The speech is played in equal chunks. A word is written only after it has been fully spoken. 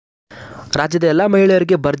ರಾಜ್ಯದ ಎಲ್ಲ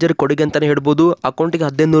ಮಹಿಳೆಯರಿಗೆ ಭರ್ಜರಿ ಕೊಡುಗೆ ಅಂತಲೇ ಹೇಳ್ಬೋದು. ಅಕೌಂಟಿಗೆ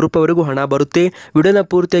 1500 ರೂಪಾಯಿವರೆಗೂ ಹಣ ಬರುತ್ತೆ. ವಿಡಿಯೋನ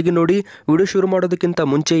ಪೂರ್ತಿಯಾಗಿ ನೋಡಿ. ವಿಡಿಯೋ ಶುರು ಮಾಡೋದಕ್ಕಿಂತ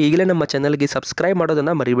ಮುಂಚೆ ಈಗಲೇ ನಮ್ಮ ಚಾನಲ್ಗೆ ಸಬ್ಸ್ಕ್ರೈಬ್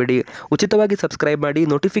ಮಾಡೋದನ್ನು ಮರಿಬೇಡಿ. ಉಚಿತವಾಗಿ ಸಬ್ಸ್ಕ್ರೈಬ್ ಮಾಡಿ,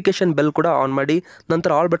 ನೋಟಿಫಿಕೇಶನ್ ಬೆಲ್ ಕೂಡ ಆನ್ ಮಾಡಿ,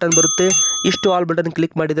 ನಂತರ ಆಲ್ ಬಟನ್ ಬರುತ್ತೆ. ಇಷ್ಟು ಆಲ್ ಬಟನ್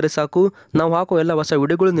ಕ್ಲಿಕ್ ಮಾಡಿದರೆ ಸಾಕು, ನಾವು ಹಾಕೋ ಎಲ್ಲ ಹೊಸ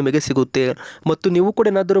ವಿಡಿಯೋಗಳು ನಿಮಗೆ ಸಿಗುತ್ತೆ. ಮತ್ತು ನೀವು ಕೂಡ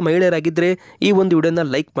ಏನಾದರೂ ಮಹಿಳೆಯರಾಗಿದ್ದರೆ ಈ ಒಂದು ವಿಡಿಯೋನ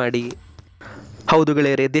ಲೈಕ್ ಮಾಡಿ. ಹೌದು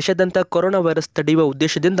ಗೆಳೆಯರೆ, ದೇಶಾದ್ಯಂತ ಕೊರೋನಾ ವೈರಸ್ ತಡೆಯುವ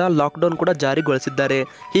ಉದ್ದೇಶದಿಂದ ಲಾಕ್ಡೌನ್ ಕೂಡ ಜಾರಿಗೊಳಿಸಿದ್ದಾರೆ.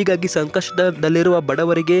 ಹೀಗಾಗಿ ಸಂಕಷ್ಟದಲ್ಲಿರುವ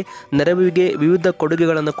ಬಡವರಿಗೆ ನೆರವಿಗೆ ವಿವಿಧ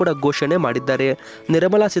ಕೊಡುಗೆಗಳನ್ನು ಕೂಡ ಘೋಷಣೆ ಮಾಡಿದ್ದಾರೆ.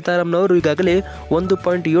 ನಿರ್ಮಲಾ ಸೀತಾರಾಮನ್ ಅವರು ಈಗಾಗಲೇ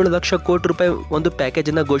 1.7 ಲಕ್ಷ ಕೋಟಿ ರೂಪಾಯಿ ಒಂದು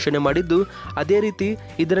ಪ್ಯಾಕೇಜನ್ನು ಘೋಷಣೆ ಮಾಡಿದ್ದು, ಅದೇ ರೀತಿ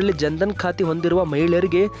ಇದರಲ್ಲಿ ಜನ್ಧನ್ ಖಾತೆ ಹೊಂದಿರುವ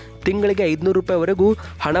ಮಹಿಳೆಯರಿಗೆ ತಿಂಗಳಿಗೆ 500 ರೂಪಾಯಿವರೆಗೂ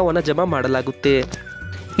ಹಣವನ್ನು ಜಮಾ ಮಾಡಲಾಗುತ್ತೆ.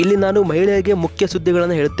 ಇಲ್ಲಿ ನಾನು ಮಹಿಳೆಯರಿಗೆ ಮುಖ್ಯ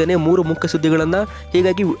ಸುದ್ದಿಗಳನ್ನು ಹೇಳ್ತೇನೆ, 3 ಮುಖ್ಯ ಸುದ್ದಿಗಳನ್ನು.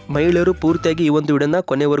 ಹೀಗಾಗಿ ಮಹಿಳೆಯರು ಪೂರ್ತಿಯಾಗಿ ಈ ಒಂದು ವಿಡಿಯೋನ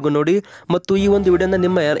ಕೊನೆವರೆಗೂ ನೋಡಿ ಮತ್ತು ಈ ಒಂದು ವಿಡಿಯೋನ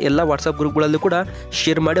ನಿಮ್ಮ ಎಲ್ಲ ವಾಟ್ಸಪ್ ಗ್ರೂಪ್ಗಳಲ್ಲೂ ಕೂಡ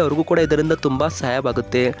ಶೇರ್ ಮಾಡಿ, ಅವ್ರಿಗೂ ಕೂಡ ಇದರಿಂದ ತುಂಬ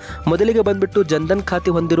ಸಹಾಯವಾಗುತ್ತೆ. ಮೊದಲಿಗೆ ಬಂದುಬಿಟ್ಟು ಜನ್ಧನ್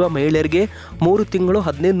ಖಾತೆ ಹೊಂದಿರುವ ಮಹಿಳೆಯರಿಗೆ 3 ತಿಂಗಳು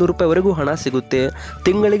 1500 ರೂಪಾಯಿವರೆಗೂ ಹಣ ಸಿಗುತ್ತೆ.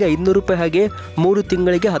 ತಿಂಗಳಿಗೆ 500 ರೂಪಾಯಿ, ಹಾಗೆ 3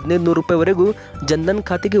 ತಿಂಗಳಿಗೆ 1500 ರೂಪಾಯಿವರೆಗೂ ಜನ್ಧನ್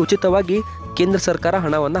ಖಾತೆಗೆ ಉಚಿತವಾಗಿ ಕೇಂದ್ರ ಸರ್ಕಾರ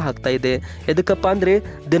ಹಣವನ್ನು ಹಾಕ್ತಾ ಇದೆ. ಎದಕ್ಕಪ್ಪ ಅಂದರೆ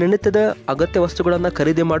ದಿನನಿತ್ಯದ ಅಗತ್ಯ ವಸ್ತುಗಳನ್ನು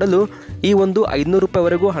ಖರೀದಿ ಮಾಡಲು ಈ ಒಂದು 500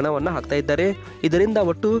 ರೂಪಾಯಿವರೆಗೂ ಹಣವನ್ನು ಹಾಕ್ತಾ ಇದ್ದಾರೆ. ಇದರಿಂದ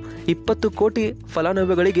ಒಟ್ಟು 20 ಕೋಟಿ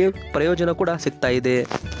ಫಲಾನುಭವಿಗಳಿಗೆ ಪ್ರಯೋಜನ ಕೂಡ ಸಿಗ್ತಾ ಇದೆ.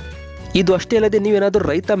 ಇದು ಅಷ್ಟೇ ಅಲ್ಲದೆ ನೀವೇನಾದರೂ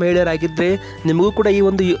ರೈತ ಮಹಿಳೆಯರಾಗಿದ್ದರೆ ನಿಮಗೂ ಕೂಡ ಈ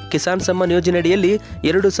ಒಂದು ಕಿಸಾನ್ ಸಮ್ಮಾನ್ ಯೋಜನೆ ಅಡಿಯಲ್ಲಿ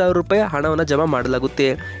 2000 ರೂಪಾಯಿ ಹಣವನ್ನು ಜಮಾ ಮಾಡಲಾಗುತ್ತೆ.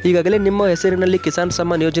 ಈಗಾಗಲೇ ನಿಮ್ಮ ಹೆಸರಿನಲ್ಲಿ ಕಿಸಾನ್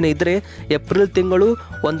ಸಮ್ಮಾನ್ ಯೋಜನೆ ಇದ್ದರೆ ಏಪ್ರಿಲ್ ತಿಂಗಳು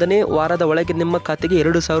 1ನೇ ವಾರದ ಒಳಗೆ ನಿಮ್ಮ ಖಾತೆಗೆ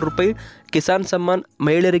 2000 ರೂಪಾಯಿ ಕಿಸಾನ್ ಸಮ್ಮಾನ್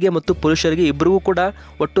ಮಹಿಳೆಯರಿಗೆ ಮತ್ತು ಪುರುಷರಿಗೆ ಇಬ್ಬರಿಗೂ ಕೂಡ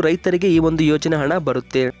ಒಟ್ಟು ರೈತರಿಗೆ ಈ ಒಂದು ಯೋಜನೆ ಹಣ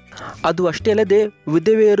ಬರುತ್ತೆ. ಅದು ಅಷ್ಟೇ ಅಲ್ಲದೆ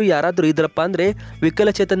ವಿಧವೆಯರು ಯಾರಾದರೂ ಇದ್ರಪ್ಪ ಅಂದರೆ,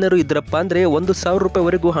 ವಿಕಲಚೇತನರು ಇದ್ರಪ್ಪ ಅಂದರೆ 1000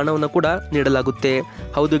 ರೂಪಾಯಿವರೆಗೂ ಹಣವನ್ನು ಕೂಡ ನೀಡಲಾಗುತ್ತೆ.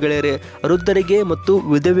 ಹೌದು ಗೆಳೆಯರೆ, ವೃದ್ಧರಿಗೆ ಮತ್ತು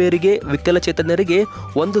ವಿಧವೆಯರಿಗೆ, ವಿಕಲಚೇತನರಿಗೆ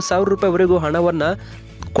 1000 ರೂಪಾಯಿವರೆಗೂ ಹಣವನ್ನು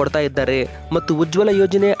ಕೊಡ್ತಾ ಇದ್ದಾರೆ. ಮತ್ತು ಉಜ್ವಲ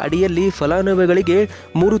ಯೋಜನೆ ಅಡಿಯಲ್ಲಿ ಫಲಾನುಭವಿಗಳಿಗೆ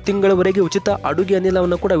 3 ತಿಂಗಳವರೆಗೆ ಉಚಿತ ಅಡುಗೆ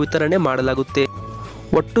ಅನಿಲವನ್ನು ಕೂಡ ವಿತರಣೆ ಮಾಡಲಾಗುತ್ತೆ.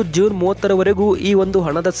 ಒಟ್ಟು ಜೂನ್ 30ರವರೆಗೂ ಈ ಒಂದು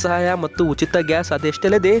ಹಣದ ಸಹಾಯ ಮತ್ತು ಉಚಿತ ಗ್ಯಾಸ್, ಅದೆಷ್ಟೇ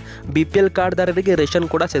ಅಲ್ಲದೆ BPL ಕಾರ್ಡ್ದಾರರಿಗೆ ರೇಷನ್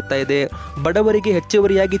ಕೂಡ ಸಿಗ್ತಾ ಇದೆ. ಬಡವರಿಗೆ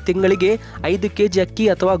ಹೆಚ್ಚುವರಿಯಾಗಿ ತಿಂಗಳಿಗೆ 5 kg ಅಕ್ಕಿ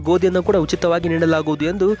ಅಥವಾ ಗೋಧಿಯನ್ನು ಕೂಡ ಉಚಿತವಾಗಿ ನೀಡಲಾಗುವುದು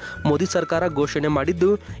ಎಂದು ಮೋದಿ ಸರ್ಕಾರ ಘೋಷಣೆ ಮಾಡಿದ್ದು,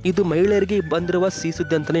 ಇದು ಮಹಿಳೆಯರಿಗೆ ಬಂದಿರುವ ಸಿಹಿ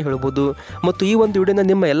ಸುದ್ದಿ ಅಂತಲೇ ಹೇಳ್ಬೋದು. ಮತ್ತು ಈ ಒಂದು ವಿಡಿಯೋನ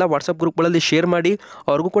ನಿಮ್ಮ ಎಲ್ಲ ವಾಟ್ಸಪ್ ಗ್ರೂಪ್ಗಳಲ್ಲಿ ಶೇರ್ ಮಾಡಿ,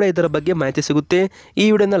 ಅವ್ರಿಗೂ ಕೂಡ ಇದರ ಬಗ್ಗೆ ಮಾಹಿತಿ ಸಿಗುತ್ತೆ. ಈ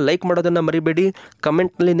ವಿಡಿಯೋನ ಲೈಕ್ ಮಾಡೋದನ್ನು ಮರಿಬೇಡಿ.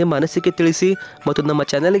 ಕಮೆಂಟ್ನಲ್ಲಿ ನಿಮ್ಮ ಅನಿಸಿಕೆ ತಿಳಿಸಿ. ಮತ್ತು ನಮ್ಮ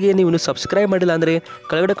ಚಾನಲ್ಗೆ ನೀವು ಇನ್ನೂ ಸಬ್ಸ್ಕ್ರೈಬ್ ಮಾಡಿಲ್ಲ ಅಂದರೆ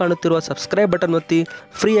ಕೆಳಗಡೆ ಕಾಣುತ್ತಿರುವ ಸಬ್ಸ್ಕ್ರೈಬ್ ಬಟನ್ ಒತ್ತಿ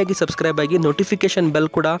ಫ್ರೀಯಾಗಿ ಸಬ್ಸ್ಕ್ರೈಬ್ ಆಗಿ, ನೋಟಿಫಿಕೇಶನ್ ಬೆಲ್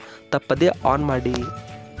ಕೂಡ ತಪ್ಪದೇ ಆನ್ ಮಾಡಿ.